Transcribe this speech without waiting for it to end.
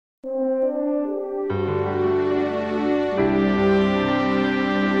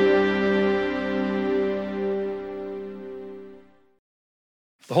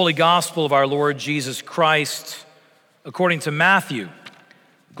The Holy Gospel of our Lord Jesus Christ, according to Matthew.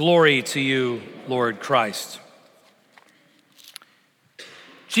 Glory to you, Lord Christ.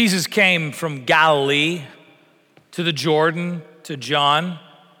 Jesus came from Galilee to the Jordan to John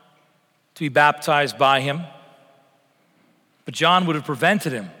to be baptized by him. But John would have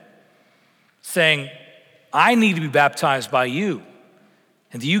prevented him, saying, I need to be baptized by you,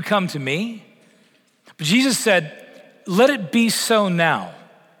 and do you come to me? But Jesus said, let it be so now,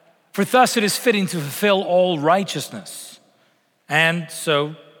 for thus it is fitting to fulfill all righteousness. And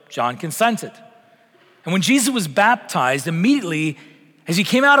so John consented. And when Jesus was baptized, immediately as he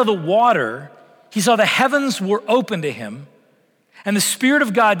came out of the water, he saw the heavens were open to him, and the Spirit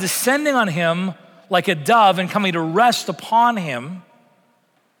of God descending on him like a dove and coming to rest upon him.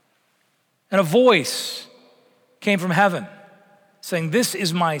 And a voice came from heaven saying, this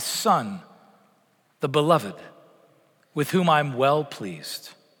is my Son, the beloved, with whom I'm well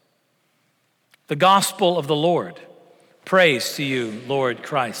pleased. The gospel of the Lord. Praise to you, Lord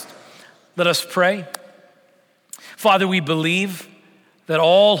Christ. Let us pray. Father, we believe that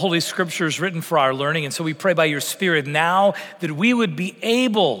all Holy Scripture is written for our learning, and so we pray by your Spirit now that we would be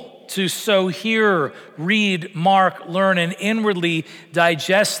able to so hear, read, mark, learn, and inwardly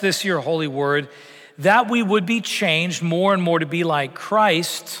digest this your holy word, that we would be changed more and more to be like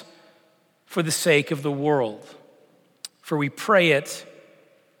Christ for the sake of the world. For we pray it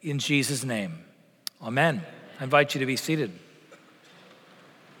in Jesus' name. Amen. I invite you to be seated.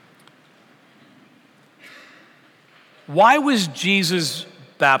 Why was Jesus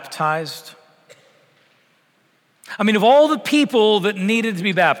baptized? I mean, of all the people that needed to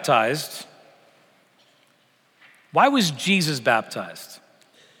be baptized, why was Jesus baptized?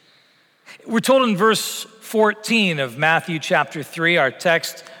 We're told in verse 14 of Matthew chapter 3, our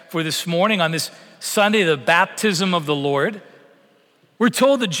text for this morning on this Sunday, the baptism of the Lord. We're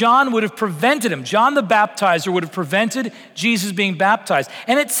told that John would have prevented him. John the baptizer would have prevented Jesus being baptized.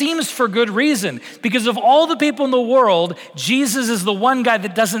 And it seems for good reason, because of all the people in the world, Jesus is the one guy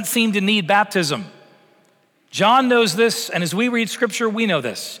that doesn't seem to need baptism. John knows this, and as we read scripture, we know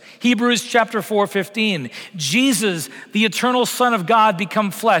this. Hebrews chapter 4:15, Jesus, the eternal Son of God,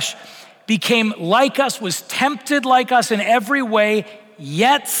 become flesh, became like us, was tempted like us in every way,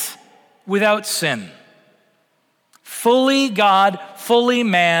 yet without sin. Fully God, fully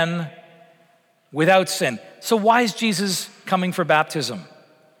man, without sin. So why is Jesus coming for baptism?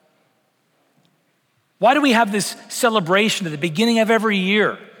 Why do we have this celebration at the beginning of every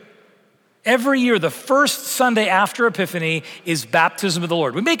year? Every year, the first Sunday after Epiphany is baptism of the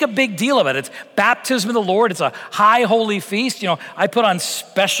Lord. We make a big deal of it. It's baptism of the Lord. It's a high holy feast. You know, I put on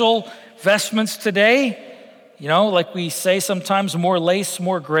special vestments today. You know, like we say sometimes, more lace,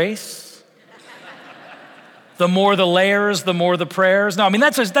 more grace. The more the layers, the more the prayers. No, I mean,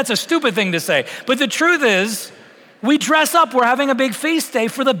 that's a stupid thing to say. But the truth is, we dress up. We're having a big feast day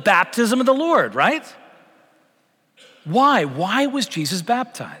for the baptism of the Lord, right? Why? Why was Jesus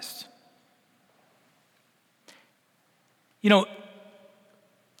baptized? You know,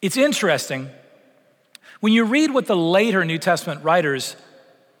 it's interesting. When you read what the later New Testament writers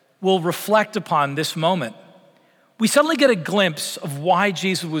will reflect upon this moment, we suddenly get a glimpse of why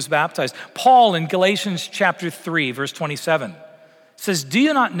Jesus was baptized. Paul in Galatians chapter 3, verse 27 says, do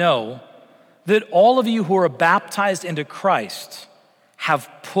you not know that all of you who are baptized into Christ have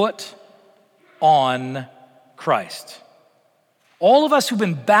put on Christ? All of us who've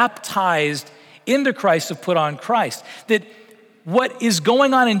been baptized into Christ have put on Christ. That what is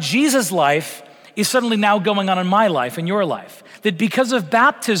going on in Jesus' life is suddenly now going on in my life, in your life. That because of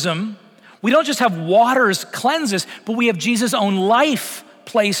baptism, we don't just have waters cleanse us, but we have Jesus' own life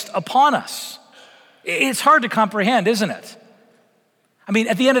placed upon us. It's hard to comprehend, isn't it? I mean,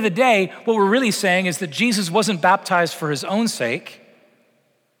 at the end of the day, what we're really saying is that Jesus wasn't baptized for his own sake.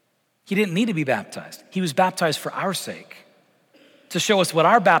 He didn't need to be baptized. He was baptized for our sake, to show us what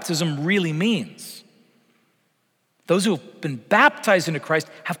our baptism really means. Those who have been baptized into Christ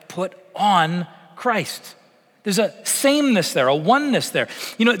have put on Christ. There's a sameness there, a oneness there.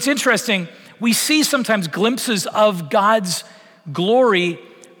 You know, it's interesting. We see sometimes glimpses of God's glory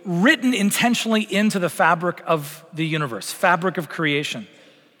written intentionally into the fabric of the universe, fabric of creation.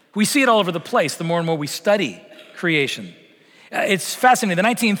 We see it all over the place the more and more we study creation. It's fascinating. In the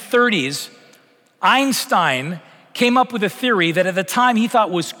 1930s, Einstein came up with a theory that at the time he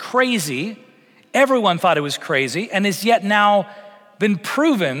thought was crazy. Everyone thought it was crazy, and is yet now been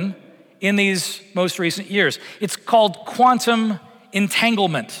proven in these most recent years. It's called quantum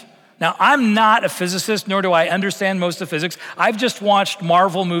entanglement. Now, I'm not a physicist, nor do I understand most of physics. I've just watched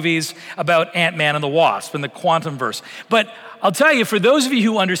Marvel movies about Ant-Man and the Wasp and the quantum verse. But I'll tell you, for those of you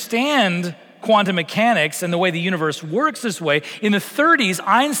who understand quantum mechanics and the way the universe works this way, in the 30s,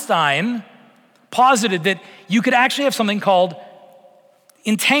 Einstein posited that you could actually have something called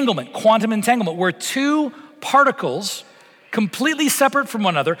entanglement, quantum entanglement, where two particles completely separate from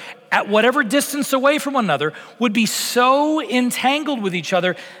one another at whatever distance away from one another would be so entangled with each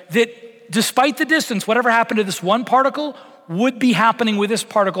other that despite the distance, whatever happened to this one particle would be happening with this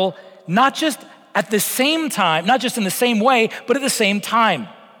particle, not just at the same time, not just in the same way, but at the same time.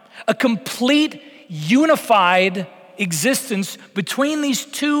 A complete unified existence between these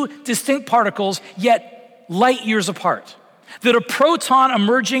two distinct particles, yet light years apart. That a proton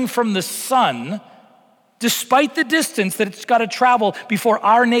emerging from the sun, despite the distance that it's got to travel before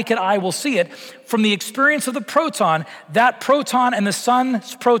our naked eye will see it, from the experience of the proton, that proton and the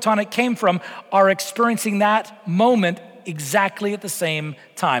sun's proton it came from are experiencing that moment exactly at the same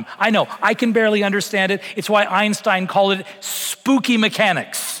time. I know, I can barely understand it. It's why Einstein called it spooky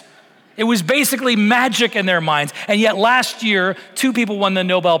mechanics. It was basically magic in their minds. And yet last year, two people won the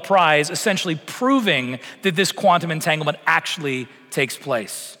Nobel Prize, essentially proving that this quantum entanglement actually takes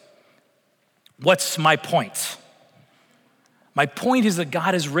place. What's my point? My point is that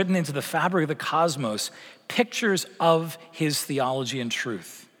God has written into the fabric of the cosmos pictures of his theology and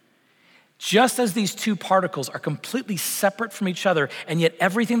truth. Just as these two particles are completely separate from each other, and yet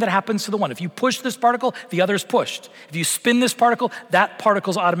everything that happens to the one, if you push this particle, the other is pushed. If you spin this particle, that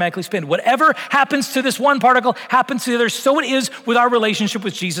particle's automatically spinned. Whatever happens to this one particle happens to the other. So it is with our relationship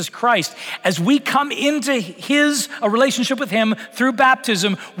with Jesus Christ. As we come into a relationship with him through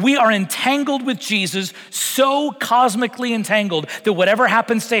baptism, we are entangled with Jesus, so cosmically entangled that whatever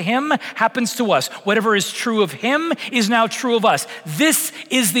happens to him happens to us. Whatever is true of him is now true of us. This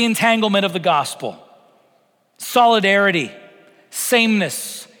is the entanglement of the gospel. Solidarity,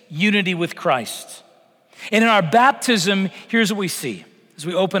 sameness, unity with Christ. And in our baptism, here's what we see. As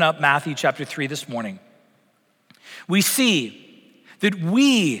we open up Matthew chapter 3 this morning, we see that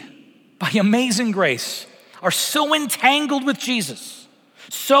we, by amazing grace, are so entangled with Jesus,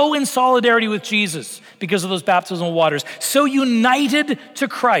 so in solidarity with Jesus because of those baptismal waters, so united to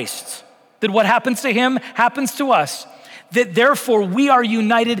Christ, that what happens to him happens to us, that therefore we are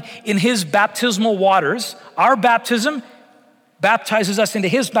united in his baptismal waters. Our baptism baptizes us into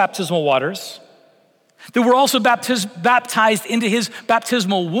his baptismal waters. That we're also baptized into his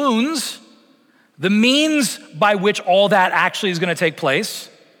baptismal wounds, the means by which all that actually is going to take place.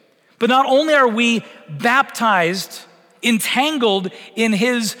 But not only are we baptized, entangled in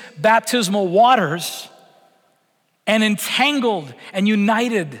his baptismal waters, and entangled and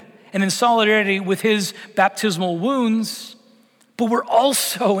united and in solidarity with his baptismal wounds, but we're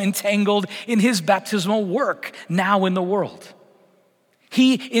also entangled in his baptismal work now in the world.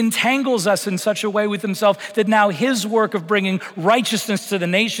 He entangles us in such a way with himself that now his work of bringing righteousness to the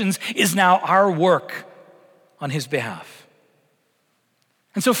nations is now our work on his behalf.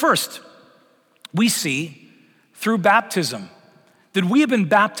 And so first, we see through baptism that we have been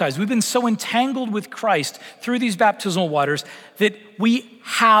baptized. We've been so entangled with Christ through these baptismal waters that we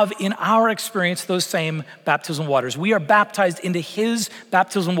have in our experience those same baptismal waters. We are baptized into his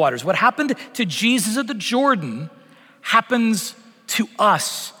baptismal waters. What happened to Jesus at the Jordan happens to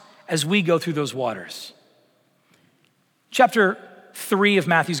us as we go through those waters. Chapter 3 of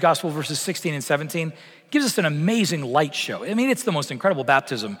Matthew's Gospel, verses 16 and 17, gives us an amazing light show. I mean, it's the most incredible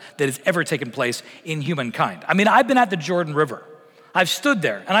baptism that has ever taken place in humankind. I mean, I've been at the Jordan River. I've stood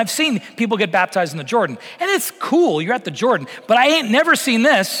there and I've seen people get baptized in the Jordan, and it's cool, you're at the Jordan, but I ain't never seen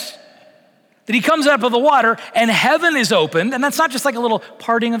this, that he comes up of the water and heaven is opened, and that's not just like a little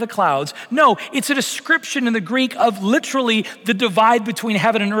parting of the clouds. No, it's a description in the Greek of literally the divide between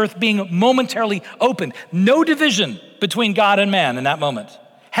heaven and earth being momentarily opened. No division between God and man in that moment.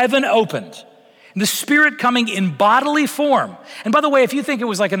 Heaven opened. And the Spirit coming in bodily form. And by the way, if you think it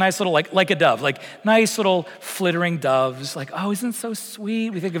was like a nice little, like a dove, like nice little flittering doves, like, oh, isn't it so sweet?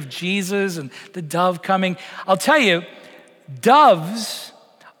 We think of Jesus and the dove coming. I'll tell you, doves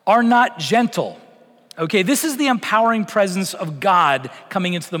are not gentle, okay? This is the empowering presence of God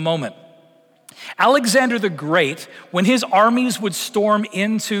coming into the moment. Alexander the Great, when his armies would storm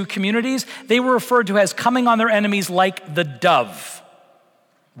into communities, they were referred to as coming on their enemies like the dove.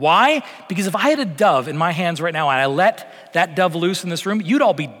 Why? Because if I had a dove in my hands right now and I let that dove loose in this room, you'd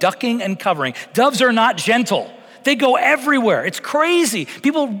all be ducking and covering. Doves are not gentle. They go everywhere. It's crazy.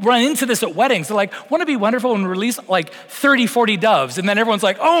 People run into this at weddings. They're like, wouldn't it be wonderful when we release like 30, 40 doves? And then everyone's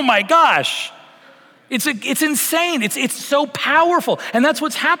like, oh my gosh. It's insane. It's so powerful. And that's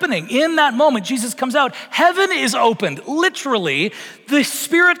what's happening. In that moment, Jesus comes out. Heaven is opened. Literally, the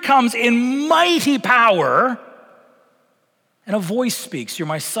Spirit comes in mighty power. And a voice speaks, "You're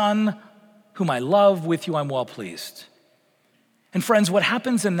my son, whom I love, with you I'm well pleased." And friends, what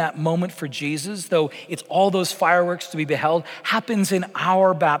happens in that moment for Jesus, though it's all those fireworks to be beheld, happens in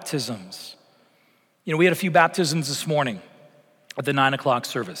our baptisms. We had a few baptisms this morning at the 9:00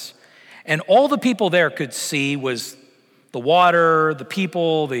 service. And all the people there could see was the water, the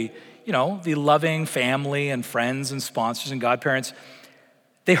people, the loving family and friends and sponsors and godparents.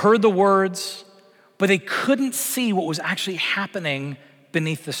 They heard the words, but they couldn't see what was actually happening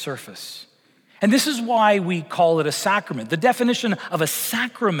beneath the surface. And this is why we call it a sacrament. The definition of a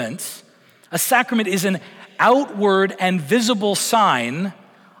sacrament is an outward and visible sign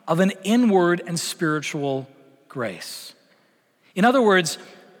of an inward and spiritual grace. In other words,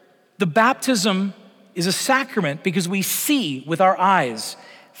 the baptism is a sacrament because we see with our eyes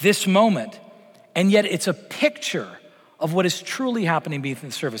this moment, and yet it's a picture of what is truly happening beneath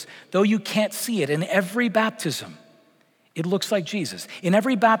the surface. Though you can't see it, in every baptism, it looks like Jesus. In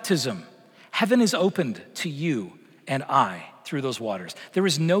every baptism, heaven is opened to you and I through those waters. There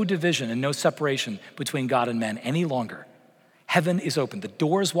is no division and no separation between God and man any longer. Heaven is open. The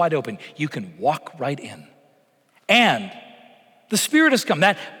door is wide open. You can walk right in. And the Spirit has come.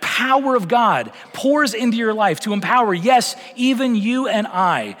 That power of God pours into your life to empower, yes, even you and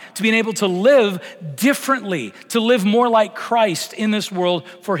I, to be able to live differently, to live more like Christ in this world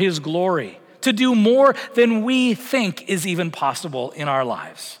for his glory, to do more than we think is even possible in our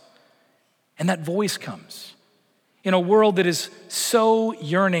lives. And that voice comes in a world that is so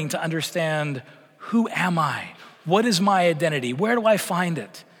yearning to understand, who am I? What is my identity? Where do I find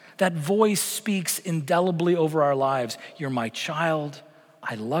it? That voice speaks indelibly over our lives. You're my child.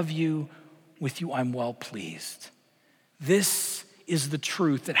 I love you. With you, I'm well pleased. This is the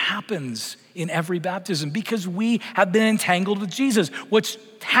truth that happens in every baptism because we have been entangled with Jesus. What's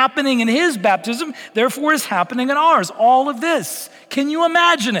happening in his baptism, therefore, is happening in ours. All of this. Can you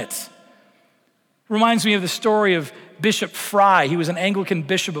imagine it? Reminds me of the story of Bishop Fry. He was an Anglican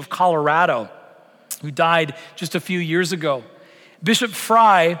bishop of Colorado who died just a few years ago. Bishop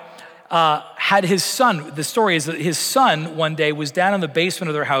Fry had his son. The story is that his son one day was down in the basement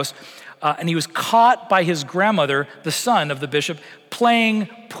of their house and he was caught by his grandmother, the son of the bishop, playing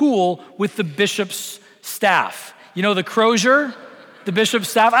pool with the bishop's staff. You know the crozier, the bishop's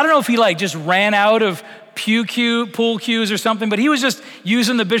staff? I don't know if he just ran out of pool cues or something, but he was just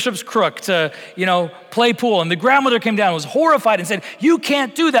using the bishop's crook to, play pool. And the grandmother came down and was horrified and said, "You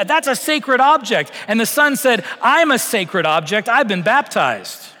can't do that. That's a sacred object." And the son said, "I'm a sacred object. I've been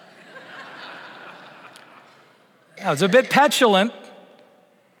baptized." Now, it's a bit petulant,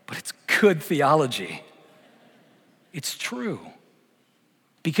 but it's good theology. It's true.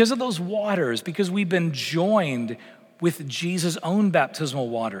 Because of those waters, because we've been joined with Jesus' own baptismal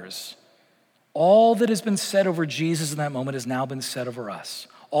waters, all that has been said over Jesus in that moment has now been said over us.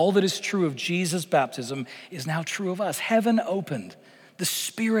 All that is true of Jesus' baptism is now true of us. Heaven opened. The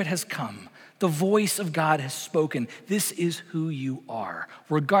Spirit has come. The voice of God has spoken. This is who you are,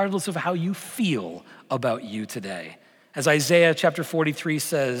 regardless of how you feel about you today. As Isaiah chapter 43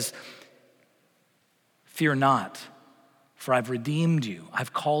 says, "Fear not, for I've redeemed you.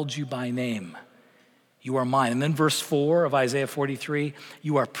 I've called you by name. You are mine." And then verse 4 of Isaiah 43,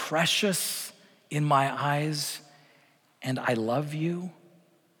 "You are precious in my eyes, and I love you."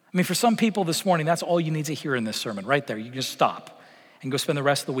 I mean, for some people this morning, that's all you need to hear in this sermon, right there. You can just stop and go spend the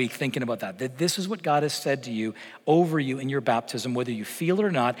rest of the week thinking about that this is what God has said to you, over you in your baptism, whether you feel it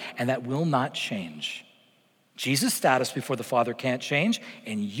or not, and that will not change. Jesus' status before the Father can't change,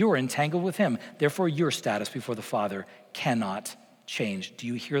 and you're entangled with him. Therefore, your status before the Father cannot change. Do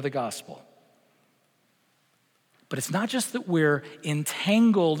you hear the gospel? But it's not just that we're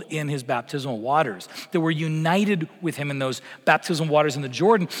entangled in his baptismal waters, that we're united with him in those baptismal waters in the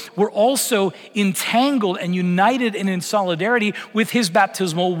Jordan. We're also entangled and united and in solidarity with his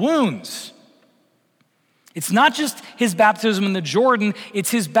baptismal wounds. It's not just his baptism in the Jordan,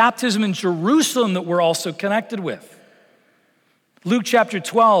 it's his baptism in Jerusalem that we're also connected with. Luke chapter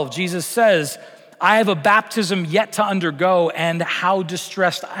 12, Jesus says, "I have a baptism yet to undergo, and how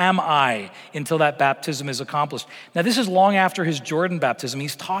distressed am I until that baptism is accomplished." Now, this is long after his Jordan baptism.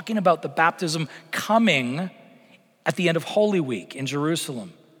 He's talking about the baptism coming at the end of Holy Week in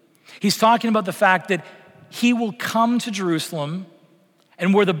Jerusalem. He's talking about the fact that he will come to Jerusalem,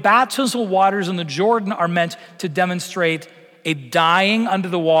 and where the baptismal waters in the Jordan are meant to demonstrate a dying under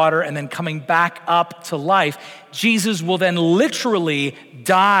the water and then coming back up to life, Jesus will then literally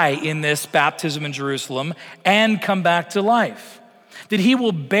die in this baptism in Jerusalem and come back to life. That he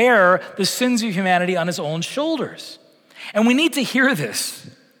will bear the sins of humanity on his own shoulders. And we need to hear this.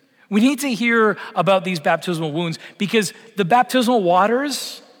 We need to hear about these baptismal wounds because the baptismal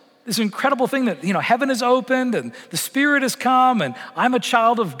waters, this incredible thing that, heaven is opened and the Spirit has come and I'm a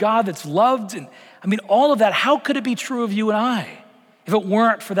child of God that's loved. And all of that, how could it be true of you and I if it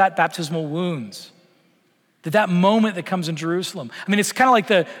weren't for that baptismal wounds? That moment that comes in Jerusalem. It's kind of like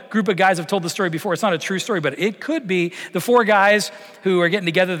the group of guys, I've told the story before. It's not a true story, but it could be the 4 guys who are getting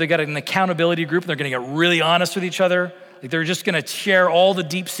together. They've got an accountability group and they're going to get really honest with each other. Like they're just gonna share all the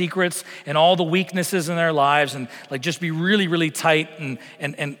deep secrets and all the weaknesses in their lives and like just be really, really tight and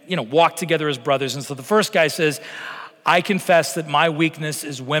walk together as brothers. And so the first guy says, I confess that my weakness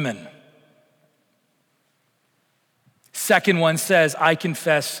is women. Second one says, I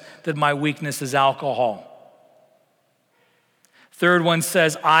confess that my weakness is alcohol. Third one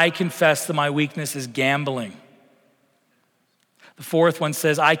says, I confess that my weakness is gambling. The fourth one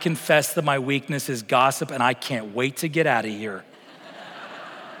says, I confess that my weakness is gossip and I can't wait to get out of here.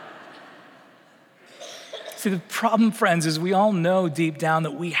 See, the problem, friends, is we all know deep down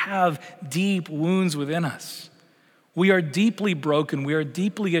that we have deep wounds within us. We are deeply broken. We are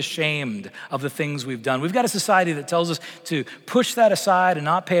deeply ashamed of the things we've done. We've got a society that tells us to push that aside and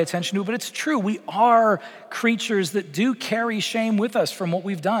not pay attention to it, but it's true. We are creatures that do carry shame with us from what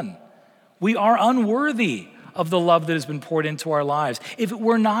we've done. We are unworthy of the love that has been poured into our lives. If it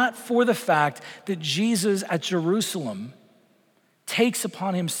were not for the fact that Jesus at Jerusalem takes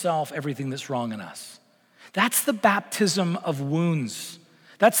upon himself everything that's wrong in us. That's the baptism of wounds.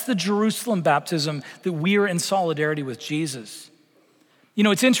 That's the Jerusalem baptism that we're in solidarity with Jesus.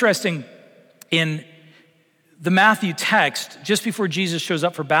 It's interesting in the Matthew text, just before Jesus shows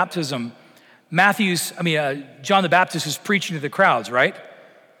up for baptism, John the Baptist is preaching to the crowds, right?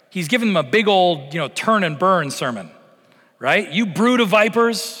 He's giving them a big old, turn and burn sermon, right? You brood of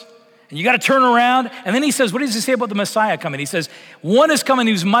vipers, and you got to turn around. And then he says, what does he say about the Messiah coming? He says, one is coming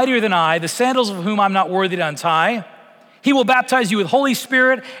who's mightier than I, the sandals of whom I'm not worthy to untie. He will baptize you with Holy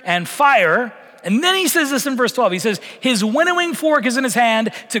Spirit and fire. And then he says this in verse 12. He says, his winnowing fork is in his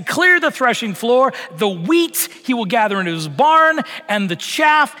hand to clear the threshing floor. The wheat he will gather into his barn, and the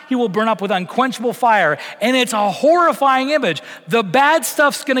chaff he will burn up with unquenchable fire. And it's a horrifying image. The bad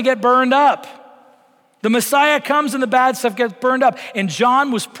stuff's gonna get burned up. The Messiah comes and the bad stuff gets burned up. And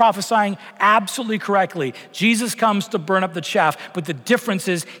John was prophesying absolutely correctly. Jesus comes to burn up the chaff, but the difference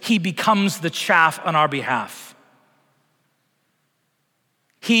is he becomes the chaff on our behalf.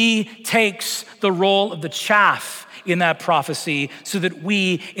 He takes the role of the chaff in that prophecy so that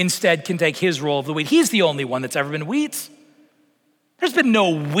we instead can take his role of the wheat. He's the only one that's ever been wheat. There's been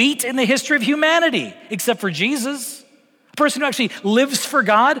no wheat in the history of humanity except for Jesus. A person who actually lives for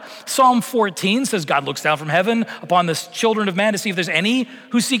God. Psalm 14 says God looks down from heaven upon the children of man to see if there's any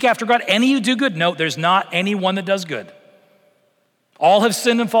who seek after God, any who do good. No, there's not any one that does good. All have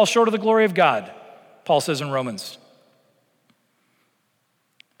sinned and fall short of the glory of God, Paul says in Romans.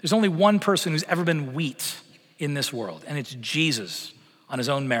 There's only one person who's ever been wheat in this world, and it's Jesus on his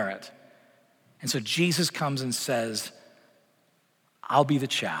own merit. And so Jesus comes and says, I'll be the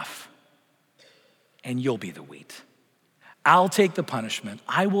chaff, and you'll be the wheat. I'll take the punishment.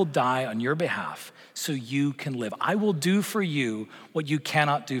 I will die on your behalf so you can live. I will do for you what you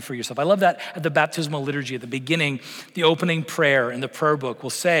cannot do for yourself. I love that at the baptismal liturgy at the beginning, the opening prayer in the prayer book will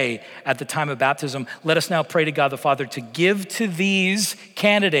say at the time of baptism, let us now pray to God the Father to give to these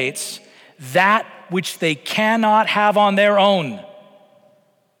candidates that which they cannot have on their own.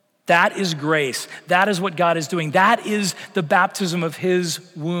 That is grace. That is what God is doing. That is the baptism of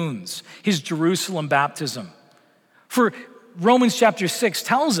his wounds, his Jerusalem baptism. For Romans chapter 6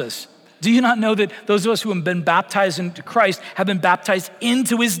 tells us, do you not know that those of us who have been baptized into Christ have been baptized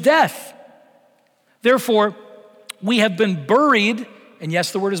into his death? Therefore, we have been buried, and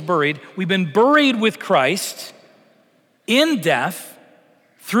yes, the word is buried, we've been buried with Christ in death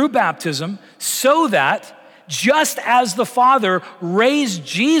through baptism, so that just as the Father raised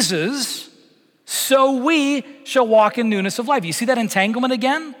Jesus, so we shall walk in newness of life. You see that entanglement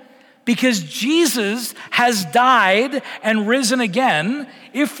again? Because Jesus has died and risen again,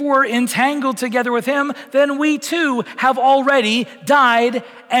 if we're entangled together with him, then we too have already died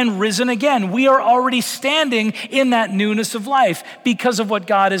and risen again. We are already standing in that newness of life because of what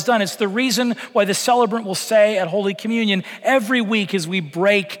God has done. It's the reason why the celebrant will say at Holy Communion every week as we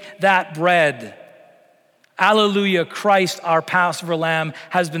break that bread, Alleluia, Christ, our Passover lamb,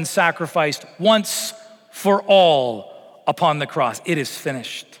 has been sacrificed once for all upon the cross. It is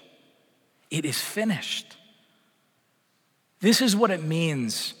finished. It is finished. This is what it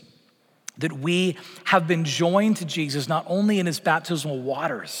means that we have been joined to Jesus, not only in his baptismal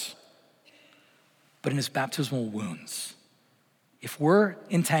waters, but in his baptismal wounds. If we're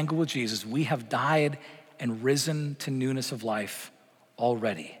entangled with Jesus, we have died and risen to newness of life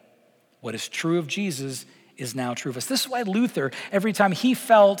already. What is true of Jesus is now true of us. This is why Luther, every time he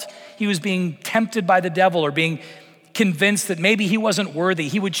felt he was being tempted by the devil or being convinced that maybe he wasn't worthy,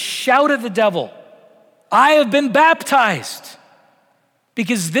 he would shout at the devil, "I have been baptized,"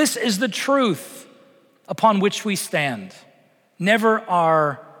 because this is the truth upon which we stand. Never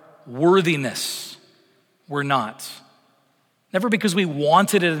our worthiness, we're not. Never because we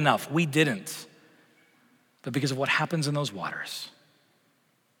wanted it enough, we didn't, but because of what happens in those waters.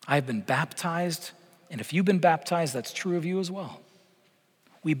 I have been baptized, and if you've been baptized, that's true of you as well.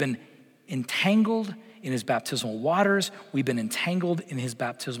 We've been entangled in his baptismal waters. We've been entangled in his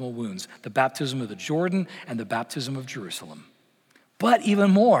baptismal wounds, the baptism of the Jordan and the baptism of Jerusalem. But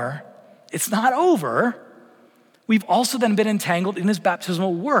even more, it's not over. We've also then been entangled in his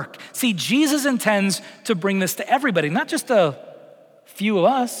baptismal work. See, Jesus intends to bring this to everybody, not just a few of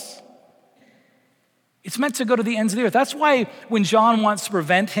us. It's meant to go to the ends of the earth. That's why when John wants to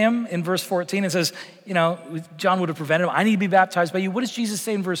prevent him in verse 14 and says, John would have prevented him, I need to be baptized by you. What does Jesus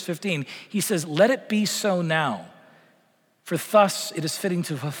say in verse 15? He says, let it be so now, for thus it is fitting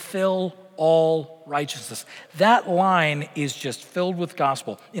to fulfill all righteousness. That line is just filled with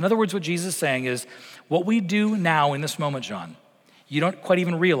gospel. In other words, what Jesus is saying is, what we do now in this moment, John, you don't quite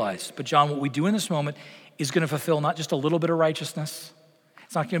even realize, but John, what we do in this moment is going to fulfill not just a little bit of righteousness.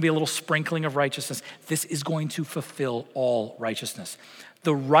 It's not going to be a little sprinkling of righteousness. This is going to fulfill all righteousness.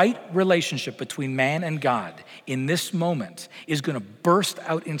 The right relationship between man and God in this moment is going to burst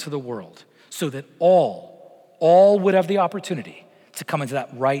out into the world so that all would have the opportunity to come into that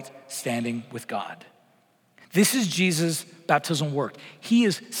right standing with God. This is Jesus' baptismal work. He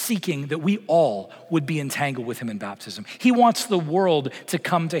is seeking that we all would be entangled with him in baptism. He wants the world to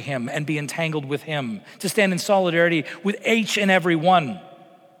come to him and be entangled with him, to stand in solidarity with each and every one.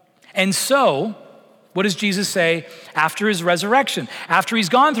 And so, what does Jesus say after his resurrection? After he's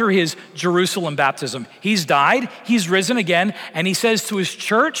gone through his Jerusalem baptism, he's died, he's risen again, and he says to his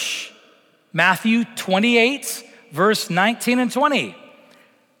church, Matthew 28, verse 19 and 20,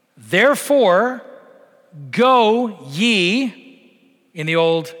 therefore, go ye, in the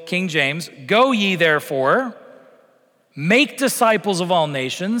old King James, go ye therefore, make disciples of all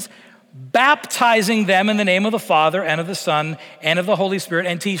nations, baptizing them in the name of the Father and of the Son and of the Holy Spirit,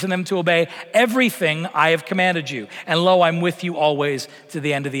 and teaching them to obey everything I have commanded you. And lo, I'm with you always to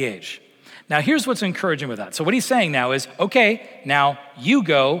the end of the age. Now, here's what's encouraging with that. So what he's saying now is, okay, now you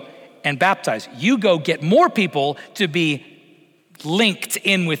go and baptize. You go get more people to be linked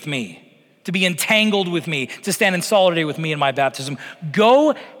in with me, to be entangled with me, to stand in solidarity with me in my baptism.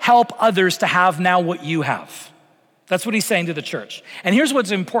 Go help others to have now what you have. That's what he's saying to the church. And here's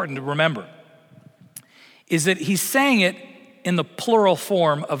what's important to remember, is that he's saying it in the plural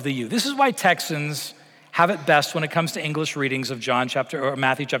form of the you. This is why Texans have it best when it comes to English readings of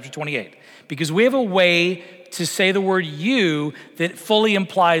Matthew chapter 28, because we have a way to say the word you that fully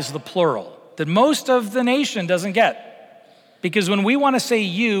implies the plural, that most of the nation doesn't get. Because when we want to say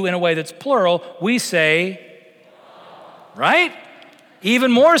you in a way that's plural, we say, right?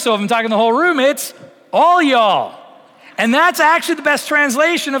 Even more so, if I'm talking the whole room, it's all y'all. And that's actually the best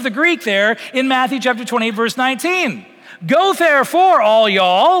translation of the Greek there in Matthew chapter 28, verse 19. Go therefore, all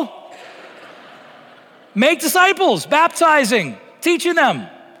y'all, make disciples, baptizing, teaching them.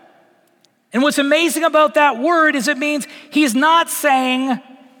 And what's amazing about that word is it means he's not saying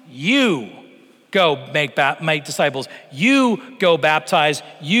you go make disciples, you go baptize,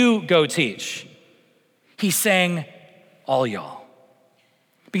 you go teach. He's saying all y'all.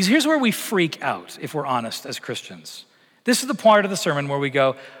 Because here's where we freak out, if we're honest as Christians. This is the part of the sermon where we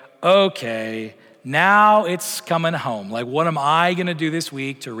go, okay, now it's coming home. Like, what am I going to do this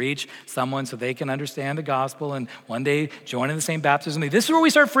week to reach someone so they can understand the gospel and one day join in the same baptism? This is where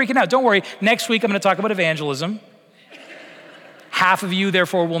we start freaking out. Don't worry, next week I'm going to talk about evangelism. Half of you,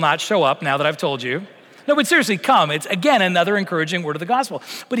 therefore, will not show up now that I've told you. No, but seriously, come. It's, again, another encouraging word of the gospel.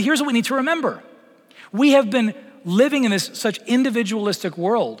 But here's what we need to remember. We have been living in this such individualistic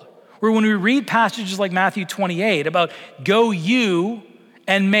world where when we read passages like Matthew 28 about go you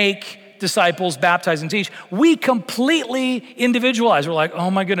and make disciples, baptize and teach, we completely individualize. We're like, oh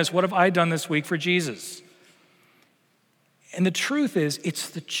my goodness, what have I done this week for Jesus? And the truth is, it's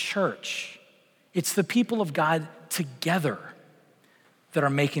the church. It's the people of God together that are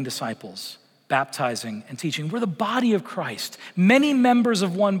making disciples, baptizing and teaching. We're the body of Christ, many members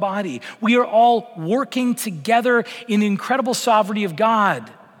of one body. We are all working together in the incredible sovereignty of God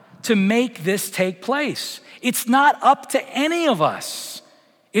to make this take place. It's not up to any of us.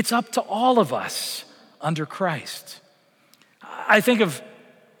 It's up to all of us under Christ. I think of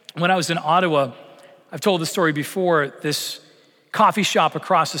when I was in Ottawa, I've told this story before, this coffee shop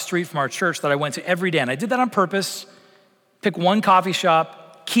across the street from our church that I went to every day. And I did that on purpose, pick one coffee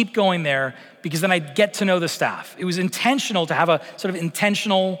shop, keep going there, because then I'd get to know the staff. It was intentional to have a sort of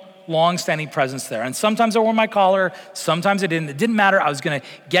intentional, long-standing presence there. And sometimes I wore my collar, sometimes I didn't. It didn't matter. I was gonna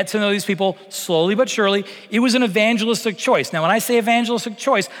get to know these people slowly but surely. It was an evangelistic choice. Now, when I say evangelistic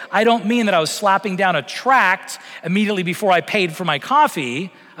choice, I don't mean that I was slapping down a tract immediately before I paid for my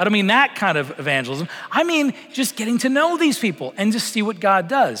coffee. I don't mean that kind of evangelism. I mean just getting to know these people and just see what God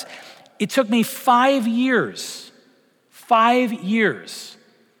does. It took me 5 years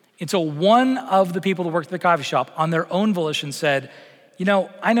until one of the people that worked at the coffee shop on their own volition said,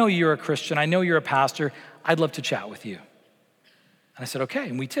 I know you're a Christian. I know you're a pastor. I'd love to chat with you. And I said, okay,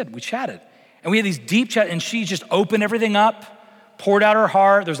 and we did. We chatted. And we had these deep chats, and she just opened everything up, poured out her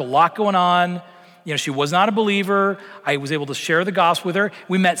heart. There's a lot going on. She was not a believer. I was able to share the gospel with her.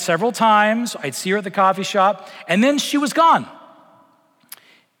 We met several times. I'd see her at the coffee shop, and then she was gone.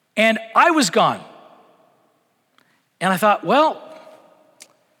 And I was gone. And I thought, well,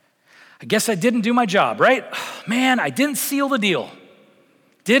 I guess I didn't do my job, right? Man, I didn't seal the deal.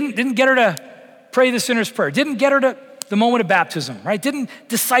 Didn't get her to pray the sinner's prayer. Didn't get her to the moment of baptism, right? Didn't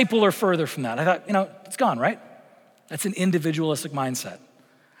disciple her further from that. I thought, it's gone, right? That's an individualistic mindset.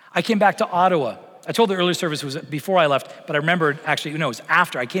 I came back to Ottawa. I told the earlier service it was before I left, but I remembered actually, it was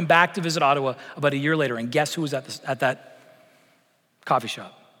after. I came back to visit Ottawa about a year later, and guess who was at that coffee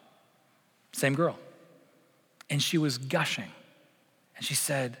shop? Same girl. And she was gushing. And she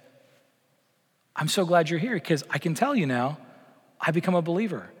said, I'm so glad you're here because I can tell you now, I become a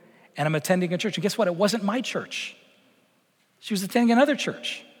believer and I'm attending a church. And guess what? It wasn't my church. She was attending another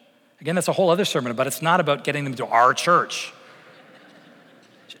church. Again, that's a whole other sermon, but it's not about getting them to our church.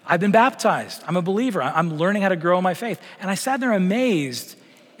 I've been baptized. I'm a believer. I'm learning how to grow in my faith. And I sat there amazed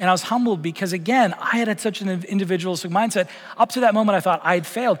and I was humbled because, again, I had such an individualistic mindset. Up to that moment, I thought I had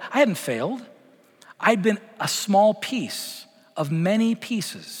failed. I hadn't failed. I'd been a small piece of many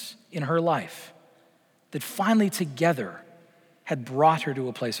pieces in her life that finally together had brought her to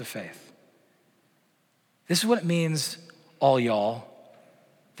a place of faith. This is what it means, all y'all,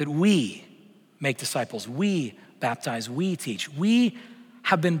 that we make disciples, we baptize, we teach. We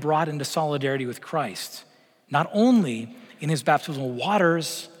have been brought into solidarity with Christ, not only in his baptismal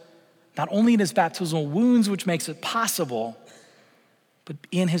waters, not only in his baptismal wounds, which makes it possible, but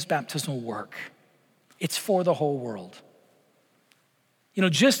in his baptismal work. It's for the whole world.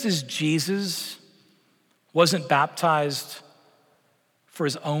 Just as Jesus wasn't baptized for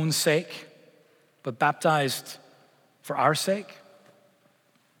his own sake, but baptized for our sake,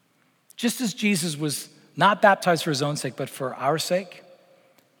 just as Jesus was not baptized for his own sake, but for our sake,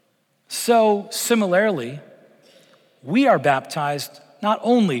 so similarly, we are baptized not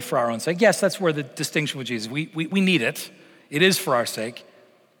only for our own sake. Yes, that's where the distinction with Jesus, we need it. It is for our sake,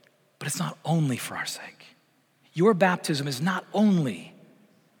 but it's not only for our sake. Your baptism is not only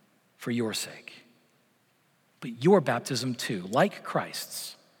for your sake, but your baptism too, like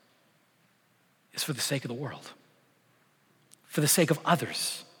Christ's, is for the sake of the world, for the sake of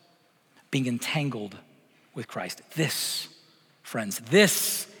others, being entangled with Christ. This, friends,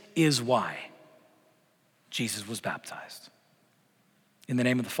 this is why Jesus was baptized. In the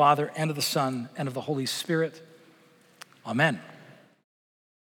name of the Father, and of the Son, and of the Holy Spirit, amen.